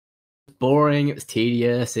boring. It was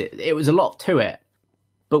tedious. It was a lot to it.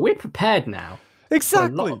 But we're prepared now. Exactly.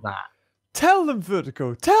 For a lot of that. Tell them,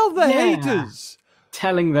 Vertigo. Tell the haters.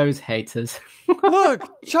 Telling those haters. Look,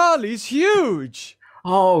 Charlie's huge.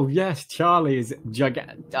 Oh, yes, Charlie is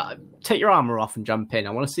gigantic. Take your armor off and jump in.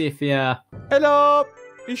 I want to see if he... Hello.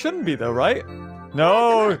 He shouldn't be though, right?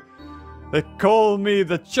 No. They call me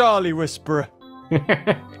the Charlie Whisperer.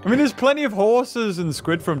 I mean, there's plenty of horses and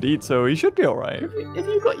squid from to eat, so he should be all right. Have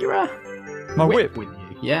you got your my whip with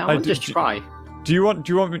you? Yeah, I'll just try. Do you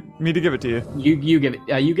want me to give it to you? You give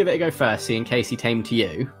it. You give it a go first, see, in case he tamed to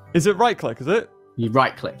you. Is it right click? Is it? You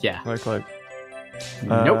right click, yeah. Right click.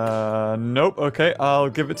 Nope. Nope. Okay, I'll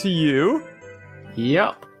give it to you.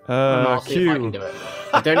 Yep. I'll see if I can do it.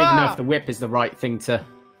 I don't even know if the whip is the right thing to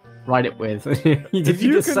ride it with. you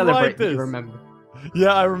just celebrate that you remember.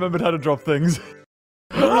 Yeah, I remembered how to drop things.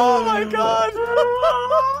 Oh my god!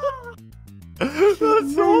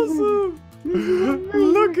 That's awesome!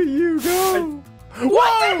 Look at you go!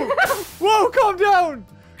 Whoa! Whoa! Calm down!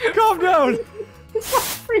 Calm down!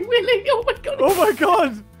 Freewheeling! Oh my god! Oh my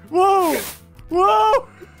god! Whoa! Whoa!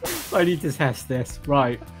 I need to test this.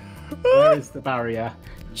 Right. Where is the barrier?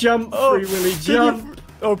 Jump, Free Willy, jump!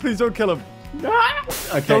 Oh, please don't kill him.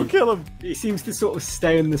 Okay. Don't kill him. He seems to sort of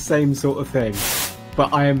stay in the same sort of thing.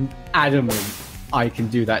 But I am adamant I can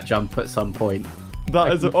do that jump at some point.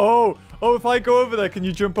 That is... Oh, if I go over there, can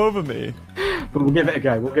you jump over me? But we'll give it a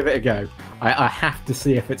go. We'll give it a go. I have to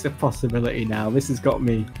see if it's a possibility now. This has got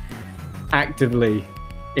me actively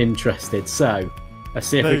interested. So, let's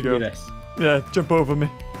see if we can do this. Yeah, jump over me.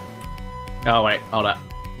 Oh, wait. Hold up.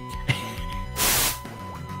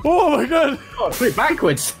 Oh, my God. Oh, I flew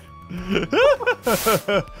backwards.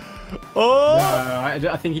 Oh! No,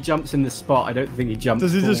 I think he jumps in the spot. I don't think he jumps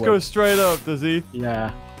Does he forward. just go straight up, does he?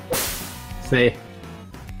 Yeah. See?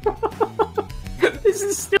 This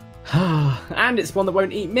is still... And it's one that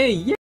won't eat me. Yeah.